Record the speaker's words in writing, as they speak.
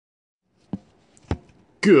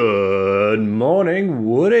Good morning,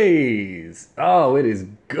 Woodies! Oh, it is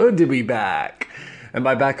good to be back. And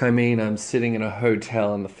by back, I mean I'm sitting in a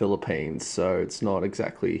hotel in the Philippines, so it's not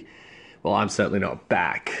exactly. Well, I'm certainly not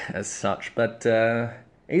back as such, but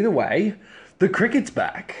either way, the cricket's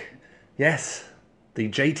back. Yes, the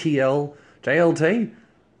JTL, JLT,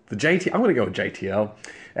 the JT. I'm going to go with JTL.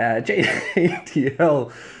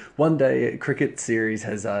 JTL one day cricket series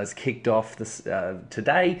has kicked off this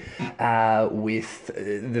today with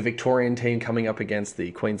the Victorian team coming up against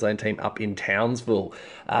the Queensland team up in Townsville.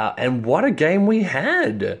 And what a game we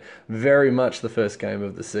had! Very much the first game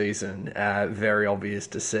of the season. Very obvious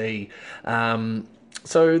to see.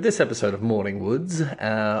 So this episode of Morning Woods,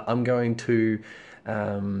 I'm going to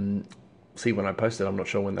see when I post it. I'm not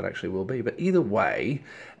sure when that actually will be, but either way,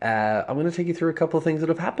 I'm going to take you through a couple of things that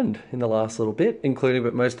have happened in the last little bit, including,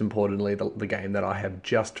 but most importantly, the game that I have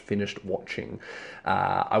just finished watching.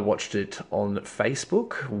 I watched it on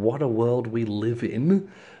Facebook. What a world we live in,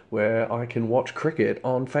 where I can watch cricket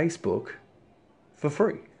on Facebook for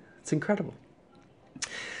free. It's incredible.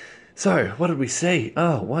 So, what did we see?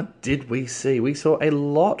 Oh, what did we see? We saw a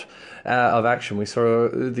lot of action. We saw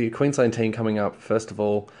the Queensland team coming up, first of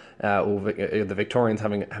all, the Victorians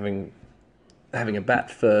having a bat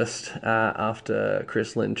first after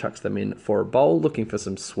Chris Lynn chucks them in for a bowl, looking for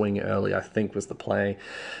some swing early, I think was the play.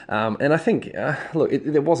 And I think,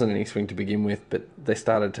 there wasn't any swing to begin with, but they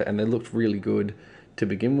started to, and they looked really good to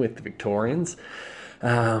begin with, the Victorians.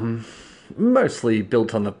 Mostly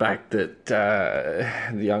built on the fact that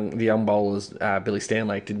the young bowlers, Billy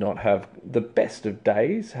Stanlake, did not have the best of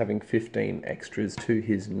days, having 15 extras to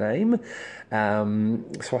his name.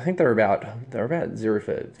 So I think they're about 0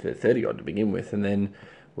 for 30 odd to begin with, and then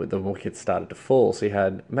with the wickets started to fall. So you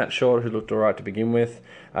had Matt Short, who looked all right to begin with.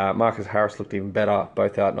 Marcus Harris looked even better,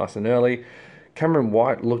 both out nice and early. Cameron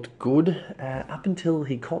White looked good up until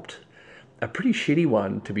he copped a pretty shitty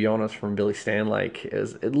one, to be honest, from Billy Stanlake.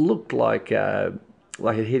 It looked like it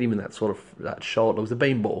hit him in that sort of that shoulder. It was a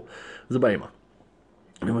beam ball. It was a beamer.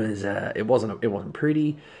 It wasn't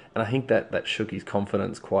pretty, and I think that shook his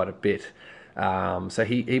confidence quite a bit. So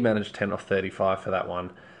he managed 10 off 35 for that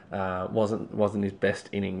one. Wasn't his best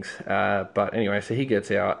innings, but anyway, so he gets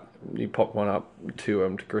out. He popped one up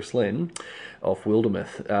to Chris Lynn off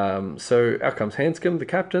Wildermuth. So out comes Hanscom, the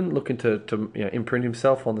captain, looking to imprint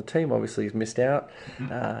himself on the team. Obviously, he's missed out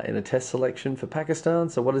in a test selection for Pakistan.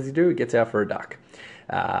 So what does he do? He gets out for a duck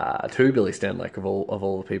to Billy Stanlake of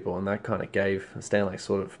all the people, and that kind of gave Stanlake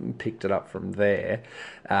sort of picked it up from there.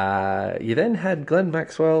 You then had Glenn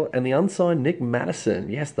Maxwell and the unsigned Nick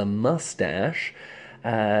Madison. Yes, the mustache.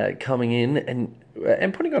 Coming in and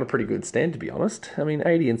putting on a pretty good stand, to be honest. I mean,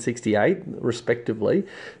 80 and 68 respectively.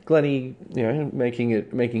 Glenny,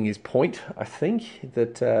 making his point. I think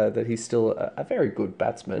that he's still a very good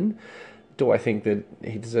batsman. Do I think that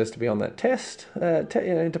he deserves to be on that test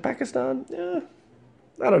to Pakistan?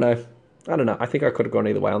 I don't know. I think I could have gone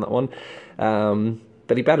either way on that one.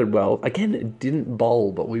 But he batted well. Again, didn't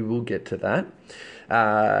bowl, but we will get to that.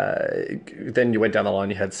 Then you went down the line.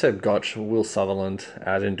 You had Seb Gotch, Will Sutherland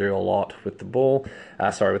didn't do a lot with the ball.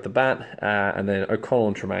 With the bat, and then O'Connell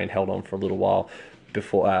and Tremaine held on for a little while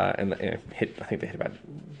before hit. I think they hit about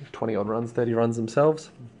 20 odd runs, 30 runs themselves,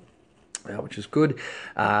 which is good.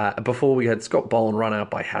 Before we had Scott Boland run out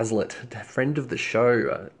by Hazlitt, friend of the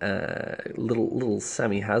show, little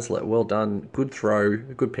Sammy Hazlitt. Well done, good throw,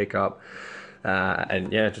 good pickup,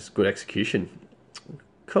 and just good execution.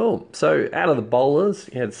 Cool. So out of the bowlers,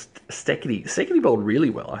 you had Steckity. Steckity bowled really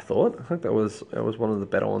well, I thought. I think that was one of the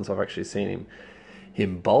better ones I've actually seen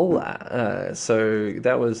him bowl at. So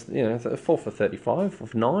that was 4 for 35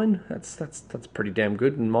 of 9. That's pretty damn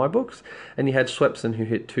good in my books. And you had Swepson, who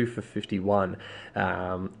hit 2 for 51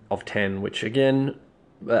 of 10, which again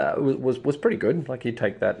was pretty good. Like, you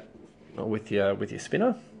take that with your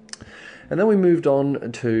spinner. And then we moved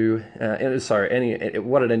on to,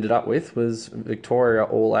 what it ended up with was Victoria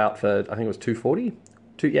all out for, I think it was 240?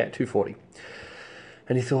 240.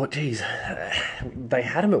 And you thought, geez, they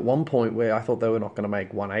had him at one point where I thought they were not going to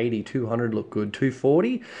make 180, 200 look good.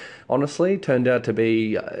 240, honestly, turned out to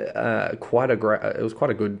be quite a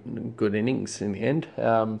good innings in the end.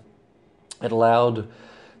 It allowed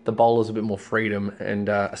the bowlers a bit more freedom, and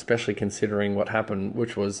especially considering what happened,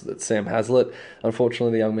 which was that Sam Hazlitt,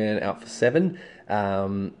 unfortunately, the young man, out for 7,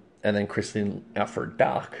 and then Chris Lynn out for a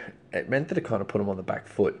duck. It meant that it kind of put him on the back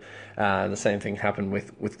foot. The same thing happened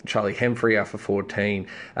with Charlie Hemfrey out for 14.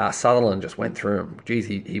 Sutherland just went through him. Geez,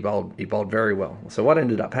 he bowled very well. So what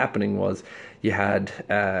ended up happening was you had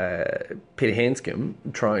Peter Hanscom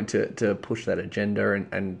trying to push that agenda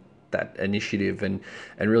and that initiative and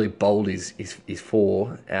really bowled his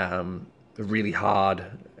four really hard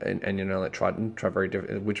and like tried very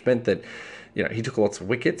different, which meant that he took lots of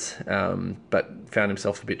wickets, but found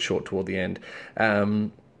himself a bit short toward the end.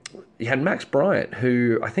 You had Max Bryant,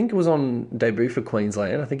 who I think was on debut for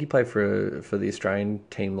Queensland. I think he played for the Australian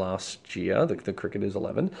team last year, the Cricketers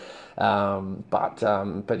 11. But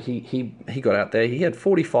he got out there. He had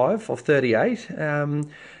 45 of 38.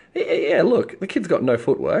 Yeah, look, the kid's got no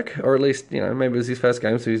footwork, or at least maybe it was his first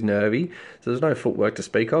game, so he's nervy. So there's no footwork to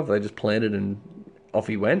speak of. They just planted and off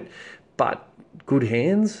he went. But good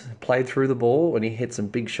hands, played through the ball, and he hit some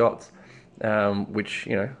big shots. Which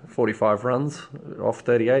 45 runs off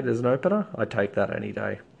 38 as an opener, I'd take that any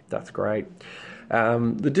day. That's great.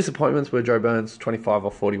 The disappointments were Joe Burns, 25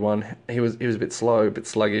 off 41. He was a bit slow, a bit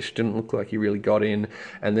sluggish, didn't look like he really got in,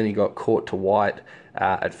 and then he got caught to white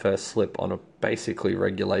at first slip on a basically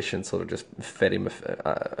regulation, sort of just fed him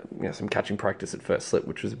some catching practice at first slip,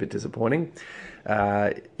 which was a bit disappointing.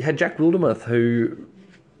 You had Jack Wildermuth, who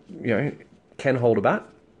can hold a bat,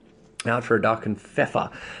 out for a duck, and Pfeffer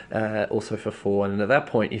also for 4. And at that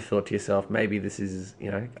point, you thought to yourself, maybe this is,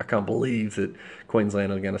 I can't believe that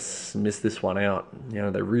Queensland are going to miss this one out.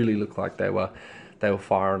 They really looked like they were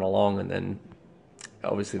firing along, and then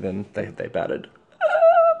obviously they batted,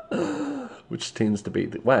 which tends to be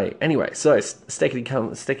the way. Anyway, so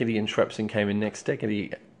Steketee and Schwepson came in next.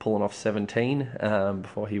 Steketee pulling off 17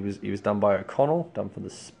 before he was done by O'Connell, done for the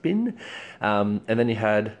spin, and then you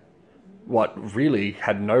had what really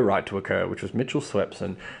had no right to occur, which was Mitchell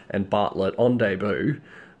Swepson and Bartlett on debut.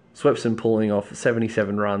 Swepson pulling off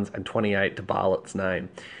 77 runs and 28 to Bartlett's name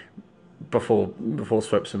before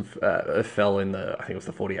Swepson fell in I think it was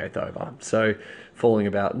the 48th over. So falling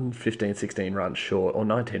about 15, 16 runs short, or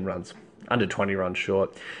 19 runs, under 20 runs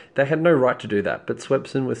short. They had no right to do that, but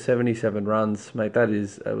Swepson with 77 runs, mate,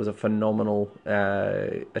 it was a phenomenal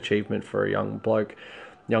achievement for a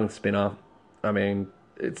young spinner. I mean,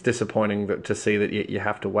 it's disappointing to see that you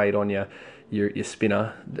have to wait on your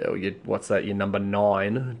spinner, or your number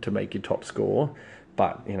 9 to make your top score.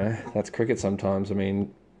 But that's cricket sometimes. I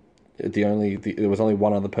mean, there was only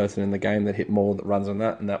one other person in the game that hit more runs than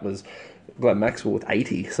that, and that was Glenn Maxwell with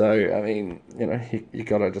 80. So I mean, you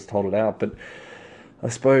got to just hold it out. But I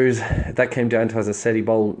suppose that came down to, as I said,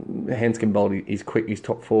 Handscomb bowled his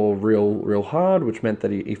top 4 real hard, which meant that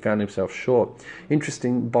he found himself short.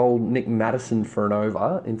 Interesting, bowled Nick Maddison for an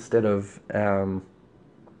over instead of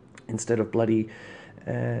bloody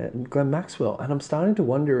Glenn Maxwell. And I'm starting to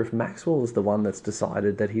wonder if Maxwell is the one that's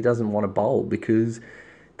decided that he doesn't want to bowl, because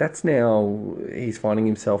that's now he's finding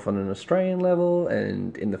himself on an Australian level,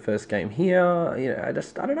 and in the first game here, I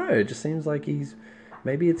don't know. It just seems like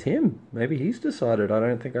maybe it's him. Maybe he's decided I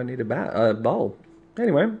don't think I need a bowl.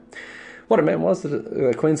 Anyway, what it meant was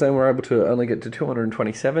that Queensland were able to only get to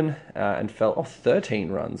 227 and fell off 13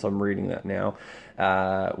 runs. I'm reading that now,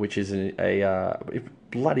 which is a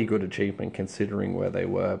bloody good achievement considering where they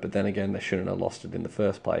were. But then again, they shouldn't have lost it in the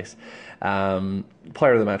first place.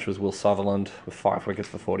 Player of the match was Will Sutherland with 5 wickets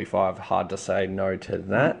for 45. Hard to say no to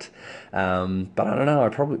that. But I don't know.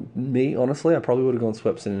 Honestly, I probably would have gone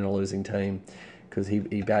Swepson in a losing team, because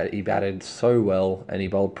he batted so well, and he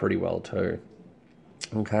bowled pretty well too.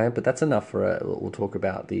 Okay, but that's enough for we'll talk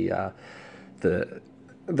about the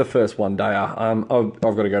first one day. I've got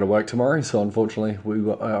to go to work tomorrow, so unfortunately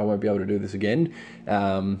I won't be able to do this again.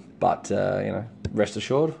 But rest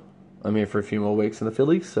assured, I'm here for a few more weeks in the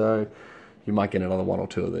Phillies, so you might get another 1 or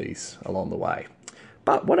 2 of these along the way.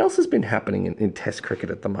 But what else has been happening in Test cricket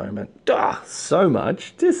at the moment? So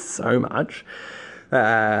much, just so much.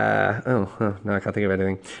 No, I can't think of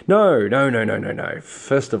anything. No.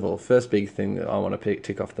 First of all, first big thing that I want to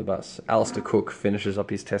tick off the bus. Alistair Cook finishes up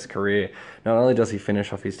his Test career. Not only does he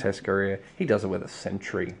finish off his Test career, he does it with a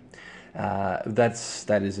century.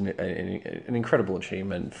 That is an incredible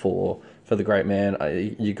achievement for the great man.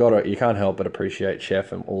 You can't help but appreciate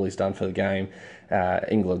Chef and all he's done for the game.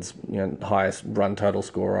 England's highest run total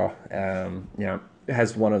scorer.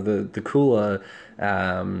 Has one of the cooler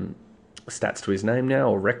stats to his name now,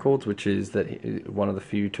 or records, which is that one of the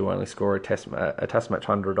few to only score a test match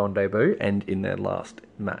 100 on debut and in their last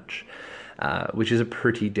match, which is a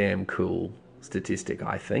pretty damn cool statistic,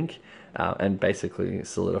 I think, and basically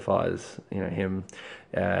solidifies him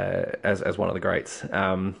as one of the greats.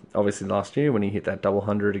 Obviously, last year when he hit that double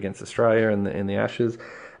 100 against Australia in the Ashes,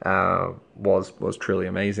 was truly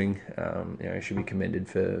amazing. He should be commended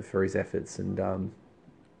for his efforts, and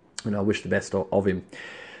I wish the best of him.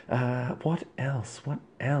 What else?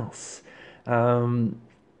 Imran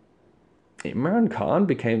Khan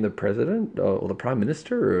became the president or the prime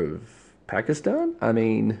minister of Pakistan. I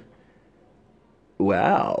mean,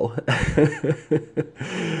 Wow.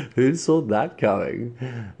 Who saw that coming?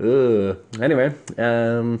 Ugh. Anyway,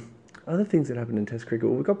 other things that happened in Test cricket.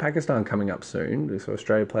 Well, we've got Pakistan coming up soon. So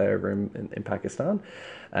Australia play over in Pakistan.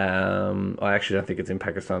 I actually don't think it's in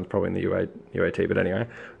Pakistan. It's probably in the UAT. But anyway,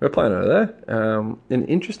 we're playing over there. An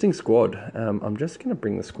interesting squad. I'm just going to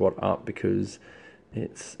bring the squad up because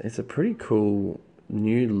it's a pretty cool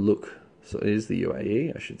new look. So it is the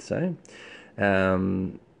UAE, I should say.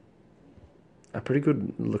 A pretty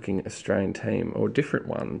good looking Australian team, or a different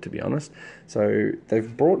one, to be honest. So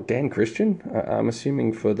they've brought Dan Christian. I'm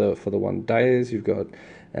assuming for the one days. You've got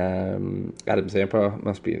Adam Zampa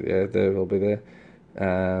must be there. They'll be there.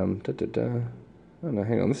 Oh no,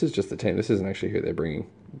 hang on. This is just the team. This isn't actually who they're bringing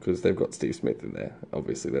because they've got Steve Smith in there.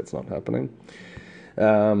 Obviously, that's not happening.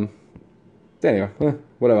 Anyway,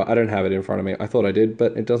 whatever. I don't have it in front of me. I thought I did,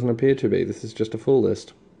 but it doesn't appear to be. This is just a full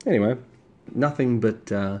list. Anyway, nothing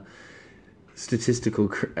but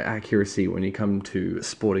statistical accuracy when you come to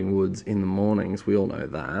Sporting Woods in the mornings. We all know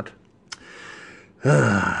that.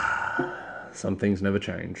 Some things never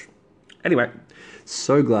change. Anyway,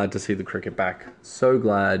 so glad to see the cricket back. So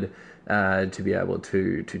glad to be able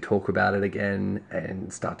to talk about it again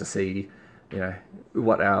and start to see,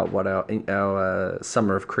 what our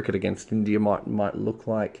summer of cricket against India might look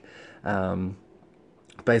like.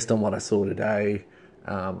 Based on what I saw today,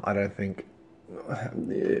 I think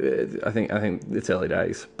it's early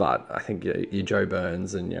days, but I think your Joe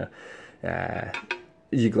Burns and your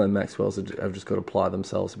Glenn Maxwell's have just got to apply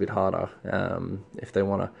themselves a bit harder if they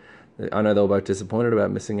want to. I know they were both disappointed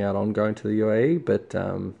about missing out on going to the UAE, but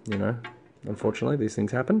unfortunately these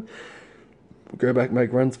things happen. Go back,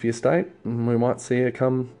 make runs for your state, and we might see it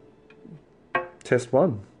come Test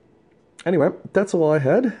 1. Anyway, that's all I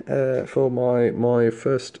had for my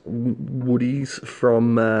first woodies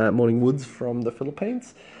from Morning Woods from the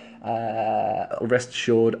Philippines. Rest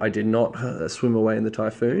assured, I did not swim away in the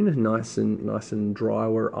typhoon. Nice and dry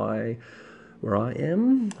where I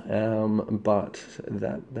am. But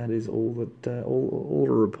that is all to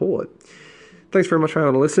report. Thanks very much for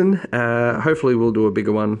having a listen. Hopefully we'll do a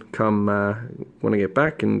bigger one come when I get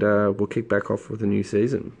back, and we'll kick back off with a new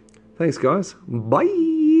season. Thanks, guys. Bye.